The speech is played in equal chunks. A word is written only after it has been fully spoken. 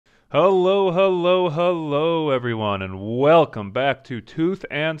Hello, hello, hello, everyone, and welcome back to Tooth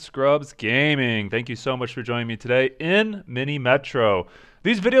and Scrubs Gaming. Thank you so much for joining me today in Mini Metro.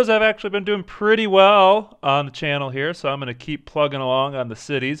 These videos have actually been doing pretty well on the channel here, so I'm going to keep plugging along on the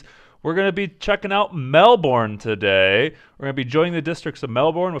cities. We're going to be checking out Melbourne today. We're going to be joining the districts of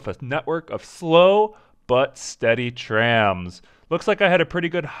Melbourne with a network of slow but steady trams. Looks like I had a pretty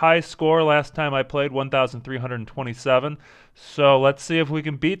good high score last time I played, 1,327. So let's see if we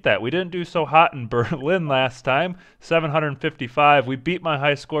can beat that. We didn't do so hot in Berlin last time, 755. We beat my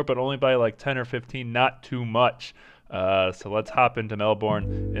high score, but only by like 10 or 15, not too much. So let's hop into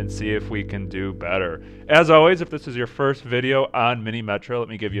Melbourne and see if we can do better. As always, if this is your first video on Mini Metro, let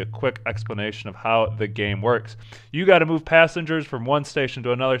me give you a quick explanation of how the game works. You got to move passengers from one station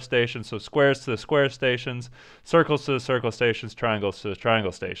to another station, so squares to the square stations, circles to the circle stations, triangles to the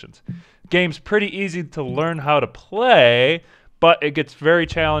triangle stations. Game's pretty easy to learn how to play, but it gets very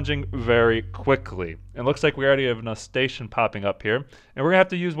challenging very quickly. It looks like we already have a station popping up here, and we're going to have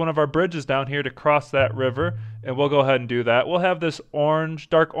to use one of our bridges down here to cross that river, and we'll go ahead and do that. We'll have this orange,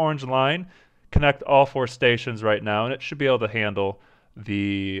 dark orange line connect all four stations right now, and it should be able to handle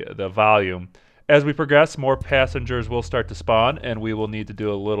the volume. As we progress, more passengers will start to spawn, and we will need to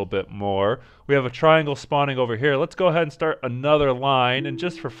do a little bit more. We have a triangle spawning over here. Let's go ahead and start another line, and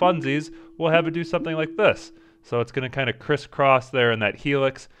just for funsies, we'll have it do something like this. So it's going to kind of crisscross there in that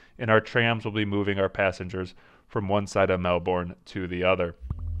helix, and our trams will be moving our passengers from one side of Melbourne to the other.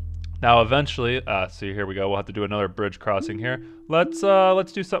 Now eventually, see, here we go, we'll have to do another bridge crossing here. Let's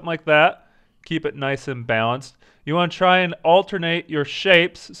do something like that. Keep it nice and balanced. You want to try and alternate your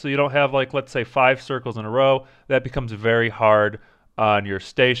shapes so you don't have, like, let's say 5 circles in a row. That becomes very hard on your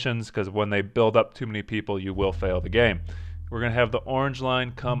stations because when they build up too many people, you will fail the game. We're going to have the orange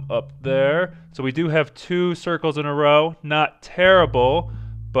line come up there. So we do have 2 circles in a row. Not terrible,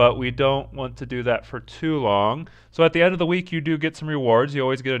 but we don't want to do that for too long. So at the end of the week, you do get some rewards. You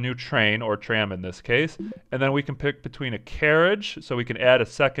always get a new train, or tram in this case. And then we can pick between a carriage, so we can add a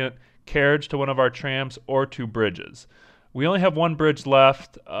second carriage to one of our trams, or 2 bridges. We only have 1 bridge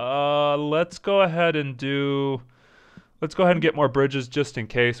left. Let's go ahead and get more bridges just in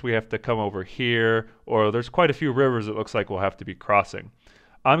case we have to come over here, or there's quite a few rivers it looks like we'll have to be crossing.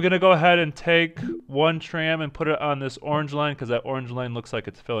 I'm going to go ahead and take 1 tram and put it on this orange line because that orange line looks like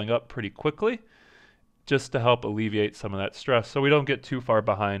it's filling up pretty quickly, just to help alleviate some of that stress so we don't get too far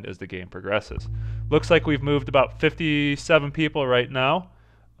behind as the game progresses. Looks like we've moved about 57 people right now.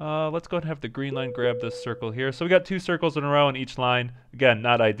 Let's go ahead and have the green line grab this circle here. So we got 2 circles in a row in each line. Again,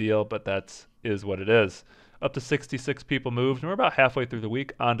 not ideal, but is what it is. Up to 66 people moved, and we're about halfway through the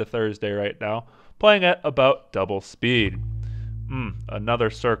week, on to Thursday right now, playing at about double speed. Another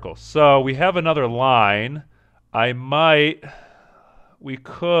circle. So we have another line. We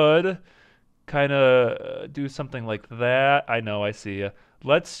could kind of do something like that. I know, I see you.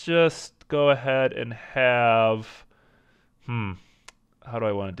 Let's just go ahead and have, how do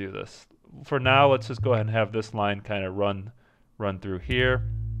I want to do this? For now, let's just go ahead and have this line kind of run through here.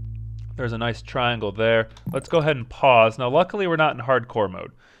 There's a nice triangle there. Let's go ahead and pause. Now, luckily, we're not in hardcore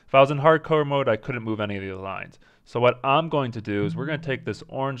mode. If I was in hardcore mode, I couldn't move any of these lines. So what I'm going to do is we're going to take this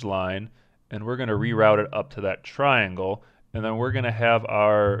orange line and we're going to reroute it up to that triangle. And then we're going to have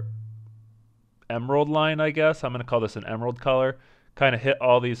our emerald line, I guess. I'm going to call this an emerald color. Kind of hit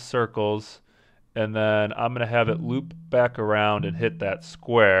all these circles. And then I'm going to have it loop back around and hit that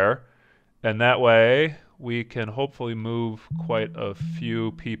square. And that way we can hopefully move quite a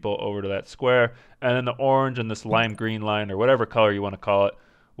few people over to that square. And then the orange and this lime green line, or whatever color you want to call it,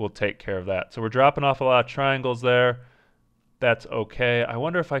 will take care of that. So we're dropping off a lot of triangles there. That's okay. I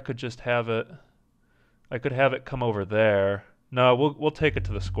wonder if I could just have it, I could have it come over there. No, we'll take it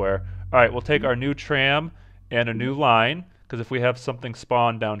to the square. All right, we'll take our new tram and a new line, because if we have something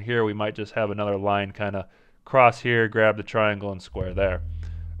spawn down here, we might just have another line kind of cross here, grab the triangle, and square there.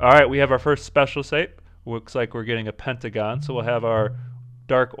 All right, we have our first special shape. Looks like we're getting a pentagon, so we'll have our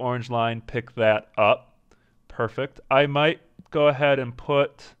dark orange line pick that up. Perfect. I might go ahead and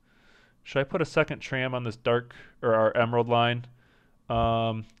should I put a second tram on this dark, or our emerald line?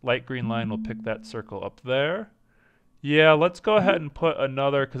 Light green line will pick that circle up there. Yeah, let's go ahead and put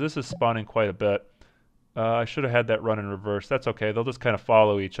another, because this is spawning quite a bit. I should have had that run in reverse. That's okay. They'll just kind of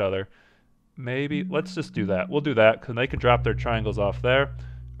follow each other. Maybe, let's just do that. We'll do that, because they can drop their triangles off there.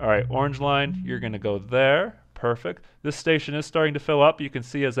 All right, orange line, you're going to go there. Perfect. This station is starting to fill up. You can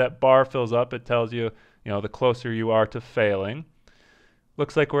see as that bar fills up, it tells you, the closer you are to failing.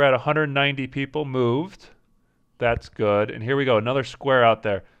 Looks like we're at 190 people moved. That's good. And here we go, another square out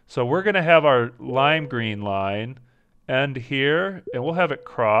there. So we're going to have our lime green line end here, and we'll have it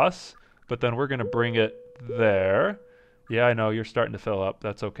cross, but then we're going to bring it there. Yeah, I know, you're starting to fill up.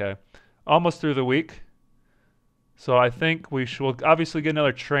 That's okay. Almost through the week. So I think we'll obviously get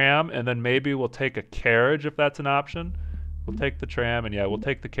another tram, and then maybe we'll take a carriage if that's an option. We'll take the tram, and yeah, we'll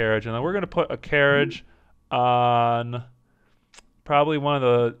take the carriage. And then we're going to put a carriage on probably one of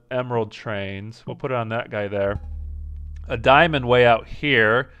the Emerald trains. We'll put it on that guy there. A diamond way out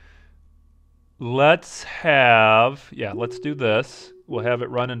here. Let's do this. We'll have it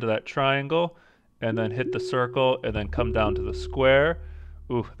run into that triangle, and then hit the circle, and then come down to the square.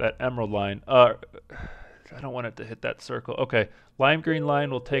 Ooh, that emerald line. I don't want it to hit that circle. Okay, lime green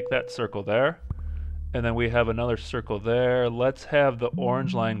line will take that circle there. And then we have another circle there. Let's have the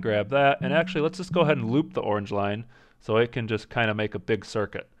orange line grab that. And actually, let's just go ahead and loop the orange line so it can just kind of make a big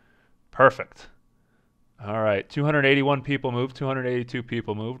circuit. Perfect. All right, 281 people moved, 282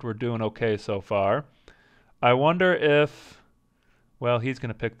 people moved. We're doing okay so far. I wonder if, well, he's going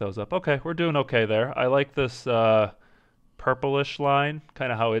to pick those up. Okay, we're doing okay there. I like this purplish line,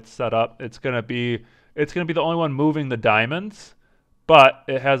 kind of how it's set up. It's going to be the only one moving the diamonds, but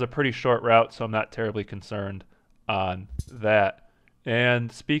it has a pretty short route, so I'm not terribly concerned on that.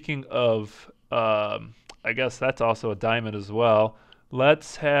 And speaking of, I guess that's also a diamond as well.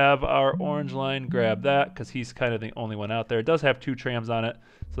 Let's have our orange line grab that because he's kind of the only one out there. It does have 2 trams on it,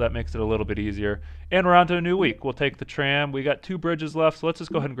 so that makes it a little bit easier. And we're on to a new week. We'll take the tram. We got 2 bridges left, so let's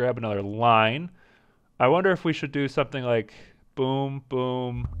just go ahead and grab another line. I wonder if we should do something like boom,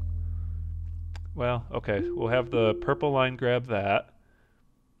 boom. Well, okay, we'll have the purple line grab that.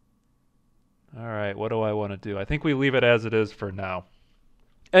 All right, what do I want to do? I think we leave it as it is for now.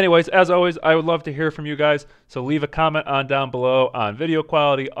 Anyways, as always, I would love to hear from you guys, so leave a comment on down below on video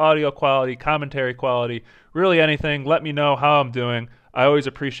quality, audio quality, commentary quality, really anything. Let me know how I'm doing. I always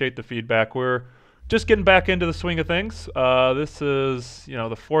appreciate the feedback. We're just getting back into the swing of things. This is, the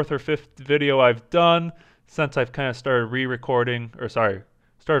 4th or 5th video I've done since I've kind of started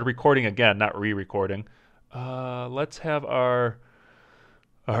started recording again, not re-recording. Let's have our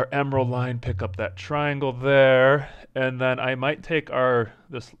emerald line pick up that triangle there, and then I might take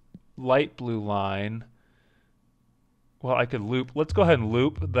this light blue line. Well, I could loop. Let's go ahead and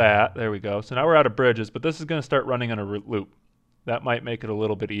loop that. There we go. So now we're out of bridges, but this is going to start running on a loop. That might make it a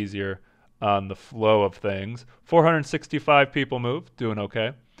little bit easier on the flow of things. 465 people moved, doing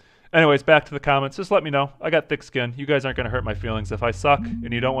okay. Anyways, back to the comments. Just let me know. I got thick skin. You guys aren't going to hurt my feelings. If I suck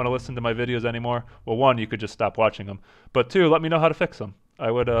and you don't want to listen to my videos anymore, well, 1, you could just stop watching them. But 2, let me know how to fix them.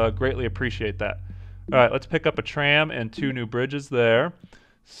 I would greatly appreciate that. All right, let's pick up a tram and 2 new bridges there.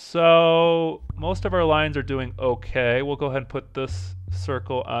 So most of our lines are doing okay. We'll go ahead and put this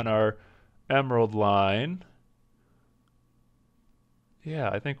circle on our emerald line.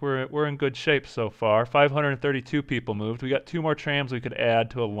 Yeah, I think we're in good shape so far. 532 people moved. We got 2 more trams we could add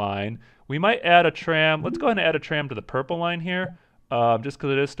to a line. We might add a tram. Let's go ahead and add a tram to the purple line here, just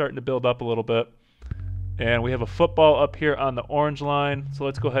because it is starting to build up a little bit. And we have a football up here on the orange line, so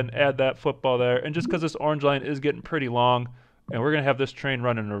let's go ahead and add that football there. And just because this orange line is getting pretty long, and we're going to have this train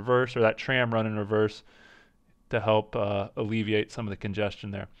run in reverse, or that tram run in reverse, to help alleviate some of the congestion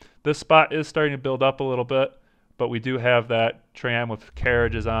there. This spot is starting to build up a little bit, but we do have that tram with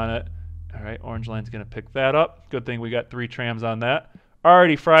carriages on it. All right, orange line's going to pick that up. Good thing we got 3 trams on that.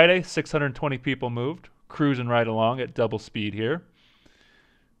 Already Friday, 620 people moved, cruising right along at double speed here.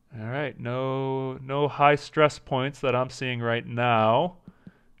 All right, no high stress points that I'm seeing right now.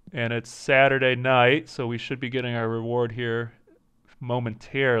 And it's Saturday night, so we should be getting our reward here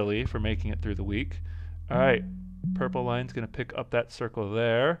momentarily for making it through the week. All right, purple line's going to pick up that circle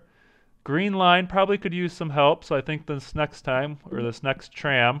there. Green line probably could use some help, so I think this next time, or this next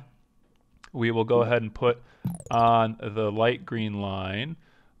tram, we will go ahead and put on the light green line.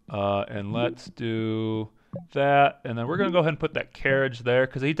 And let's do that, and then we're going to go ahead and put that carriage there,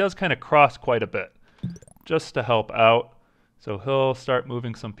 because he does kind of cross quite a bit, just to help out. So he'll start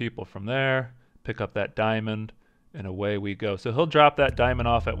moving some people from there, pick up that diamond, and away we go. So he'll drop that diamond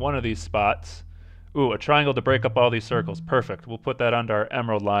off at one of these spots. Ooh, a triangle to break up all these circles. Perfect. We'll put that onto our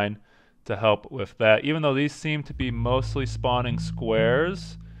emerald line to help with that, even though these seem to be mostly spawning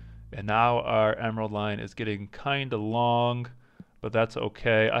squares. And now our emerald line is getting kind of long, but that's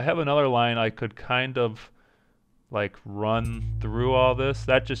okay. I have another line I could kind of like run through all this.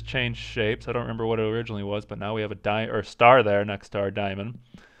 That just changed shapes. I don't remember what it originally was, but now we have a star there next to our diamond.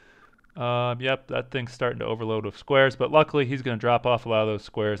 Yep, that thing's starting to overload with squares, but luckily he's going to drop off a lot of those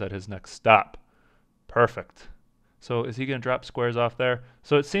squares at his next stop. Perfect. So is he going to drop squares off there?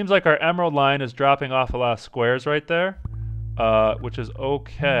 So it seems like our emerald line is dropping off a lot of squares right there, which is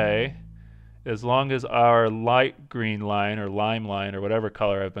okay. as long as our light green line or lime line or whatever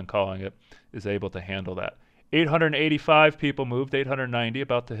color I've been calling it is able to handle that. 885 people moved, 890,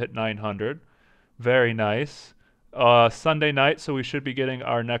 about to hit 900. Very nice. Sunday night, so we should be getting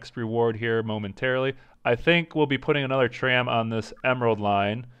our next reward here momentarily. I think we'll be putting another tram on this emerald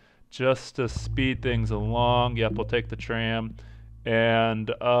line just to speed things along. Yep, we'll take the tram.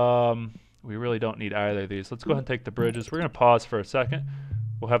 And we really don't need either of these. Let's go ahead and take the bridges. We're going to pause for a second.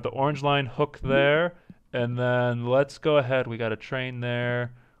 We'll have the orange line hook there. And then let's go ahead. We got a train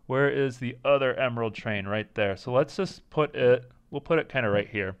there. Where is the other emerald train? Right there. So let's just put it, we'll put it kind of right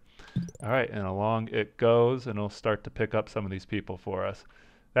here. All right, and along it goes, and it'll start to pick up some of these people for us.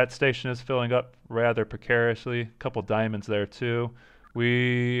 That station is filling up rather precariously. A couple diamonds there too.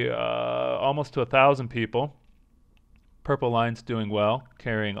 We almost to 1,000 people. Purple line's doing well,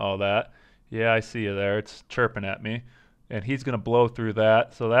 carrying all that. Yeah, I see you there. It's chirping at me. And he's going to blow through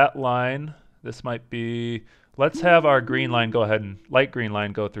that. So that line, this might be... Let's have our green line go ahead and light green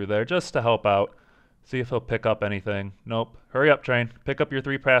line go through there just to help out. See if he'll pick up anything. Nope. Hurry up, train. Pick up your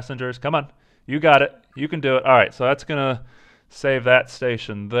 3 passengers. Come on. You got it. You can do it. All right, so that's going to save that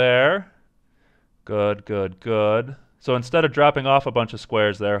station there. Good, good, good. So instead of dropping off a bunch of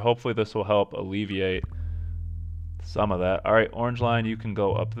squares there, hopefully this will help alleviate some of that. All right, orange line, you can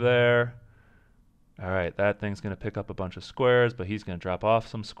go up there. All right, that thing's going to pick up a bunch of squares, but he's going to drop off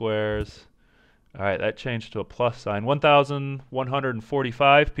some squares. All right, that changed to a plus sign.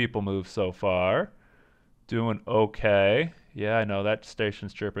 1,145 people moved so far. Doing okay. Yeah, I know, that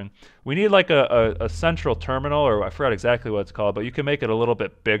station's chirping. We need like a central terminal, or I forgot exactly what it's called, but you can make it a little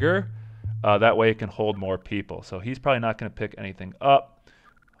bit bigger. That way it can hold more people. So he's probably not going to pick anything up.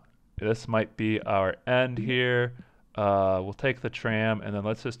 This might be our end here. We'll take the tram, and then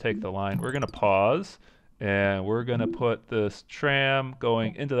let's just take the line. We're going to pause, and we're going to put this tram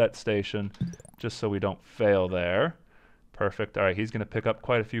going into that station just so we don't fail there. Perfect. All right, he's going to pick up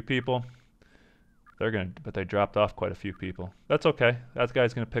quite a few people. But they dropped off quite a few people. That's okay. That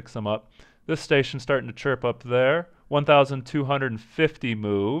guy's going to pick some up. This station's starting to chirp up there. 1,250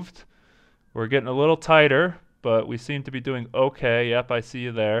 moved. We're getting a little tighter, but we seem to be doing okay. Yep, I see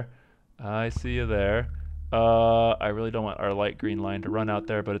you there. I see you there. I really don't want our light green line to run out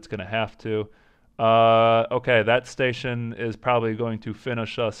there, but it's going to have to. Okay, that station is probably going to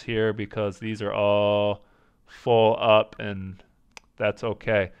finish us here because these are all full up, and that's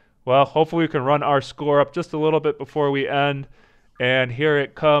okay. Well, hopefully we can run our score up just a little bit before we end. And here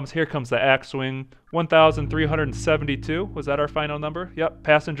it comes. Here comes the axe swing. 1,372. Was that our final number? Yep,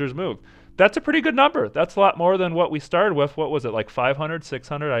 passengers moved. That's a pretty good number. That's a lot more than what we started with. What was it, like 500,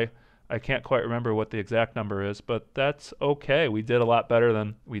 600? I can't quite remember what the exact number is, but that's okay. We did a lot better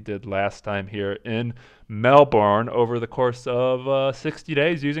than we did last time here in Melbourne over the course of 60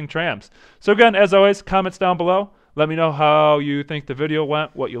 days using trams. So again, as always, comments down below. Let me know how you think the video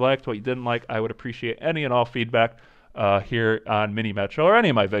went, what you liked, what you didn't like. I would appreciate any and all feedback here on Mini Metro or any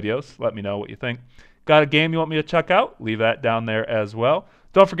of my videos. Let me know what you think. Got a game you want me to check out? Leave that down there as well.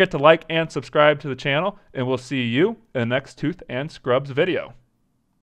 Don't forget to like and subscribe to the channel, and we'll see you in the next Tooth and Scrubs video.